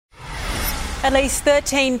At least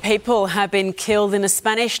 13 people have been killed in a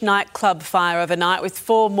Spanish nightclub fire overnight, with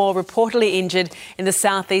 4 more reportedly injured in the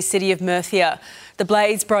southeast city of Murcia. The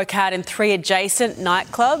blaze broke out in 3 adjacent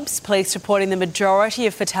nightclubs, police reporting the majority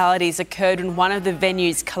of fatalities occurred when one of the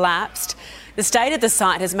venues collapsed. The state of the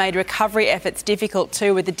site has made recovery efforts difficult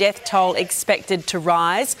too, with the death toll expected to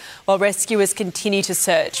rise, while rescuers continue to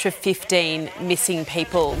search for 15 missing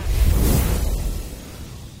people.